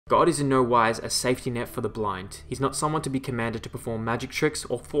God is in no wise a safety net for the blind. He's not someone to be commanded to perform magic tricks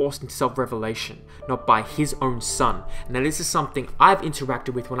or forced into self-revelation, not by his own son. Now this is something I've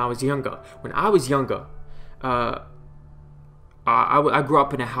interacted with when I was younger. When I was younger, I grew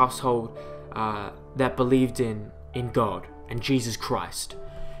up in a household that believed in God and Jesus Christ.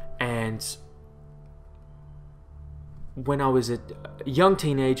 And when I was a young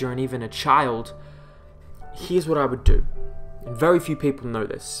teenager and even a child, here's what I would do. And very few people know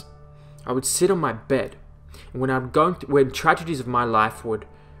this. I would sit on my bed, and when tragedies of my life would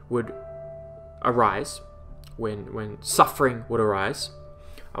arise, when suffering would arise,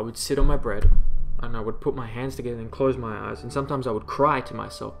 I would sit on my bed and I would put my hands together and close my eyes, and sometimes I would cry to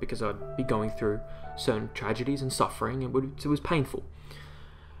myself because I'd be going through certain tragedies and suffering, and it was painful.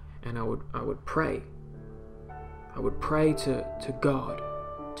 And I would pray. I would pray to God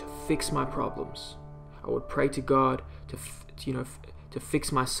to fix my problems. I would pray to God to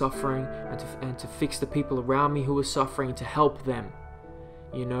fix my suffering and to fix the people around me who were suffering, to help them,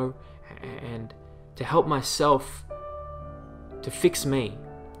 and to help myself to fix me,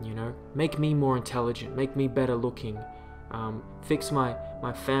 make me more intelligent, make me better looking, fix my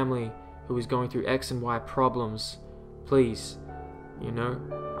family who is going through X and Y problems, please,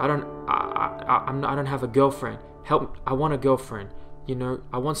 I don't have a girlfriend, help, I want a girlfriend,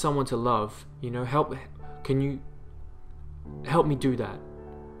 I want someone to love, can you help me do that?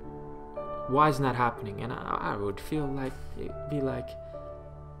 Why isn't that happening? And I would feel like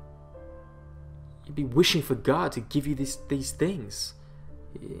you'd be wishing for God to give you these things.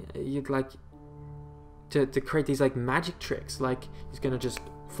 You'd like to create these like magic tricks, like he's gonna just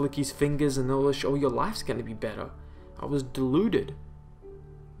flick his fingers and all your life's gonna be better. I was deluded.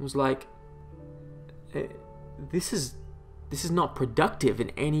 It was like, this is not productive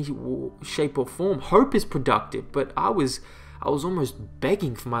in any shape or form. Hope is productive, but I was almost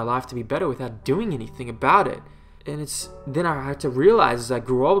begging for my life to be better without doing anything about it. And then I had to realize as I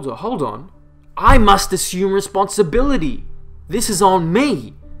grew older, hold on, I must assume responsibility. This is on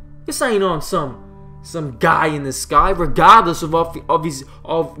me. This ain't on some guy in the sky, regardless of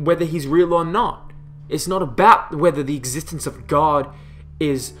whether he's real or not. It's not about whether the existence of God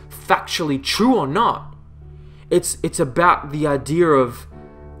is factually true or not. It's about the idea of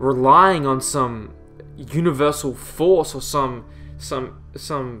relying on some universal force or some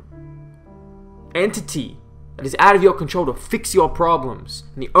entity that is out of your control to fix your problems.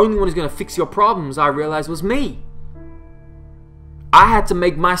 And the only one who's going to fix your problems, I realized, was me. I had to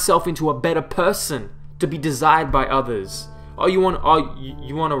make myself into a better person to be desired by others. You want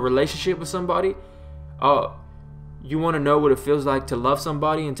a relationship with somebody? You want to know what it feels like to love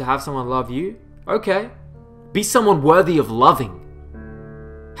somebody and to have someone love you? Okay. Be someone worthy of loving.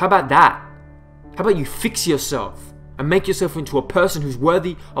 How about that? How about you fix yourself and make yourself into a person who's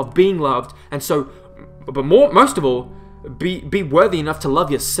worthy of being loved, and so, but most of all, be worthy enough to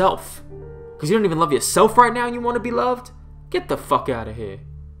love yourself. Because you don't even love yourself right now and you want to be loved? Get the fuck out of here.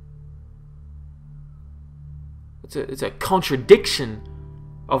 It's a contradiction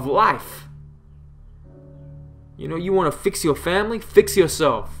of life. You want to fix your family? Fix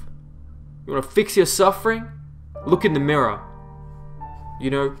yourself. You want to fix your suffering? Look in the mirror.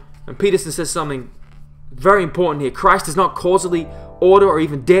 And Peterson says something very important here. Christ does not causally order or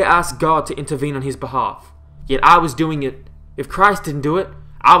even dare ask God to intervene on his behalf. Yet I was doing it. If Christ didn't do it,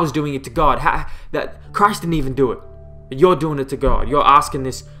 I was doing it to God. That Christ didn't even do it. But you're doing it to God. You're asking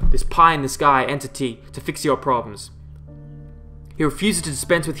this pie in the sky entity to fix your problems. He refuses to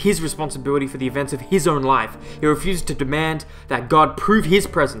dispense with his responsibility for the events of his own life. He refuses to demand that God prove his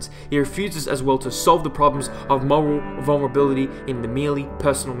presence. He refuses as well to solve the problems of moral vulnerability in the merely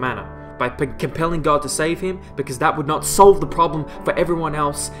personal manner by compelling God to save him, because that would not solve the problem for everyone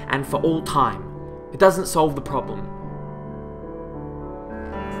else and for all time. It doesn't solve the problem.